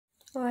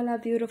Hola,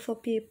 beautiful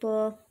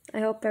people.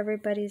 I hope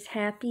everybody's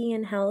happy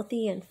and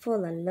healthy and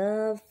full of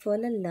love,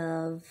 full of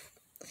love.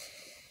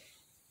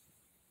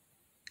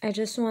 I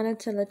just wanted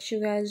to let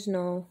you guys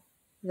know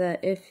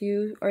that if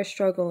you are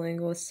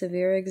struggling with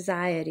severe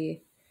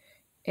anxiety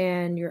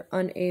and you're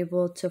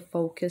unable to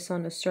focus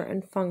on a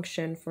certain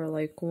function for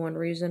like one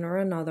reason or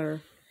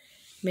another,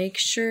 make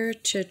sure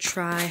to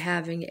try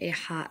having a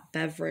hot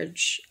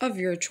beverage of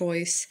your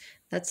choice.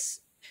 That's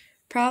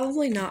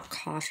probably not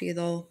coffee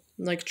though.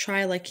 Like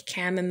try like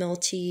chamomile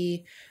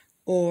tea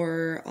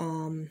or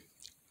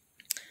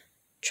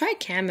try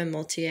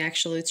chamomile tea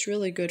actually. It's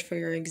really good for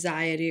your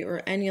anxiety,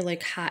 or any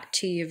like hot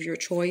tea of your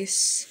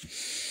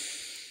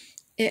choice.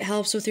 It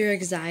helps with your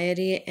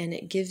anxiety and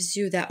it gives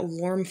you that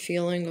warm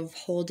feeling of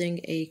holding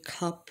a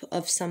cup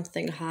of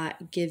something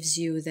hot, gives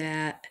you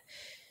that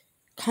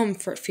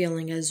comfort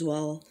feeling as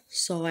well.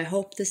 So I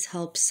hope this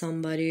helps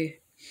somebody.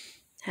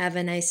 Have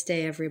a nice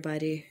day,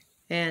 everybody.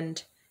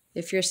 And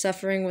if you're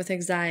suffering with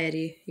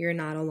anxiety, you're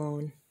not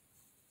alone.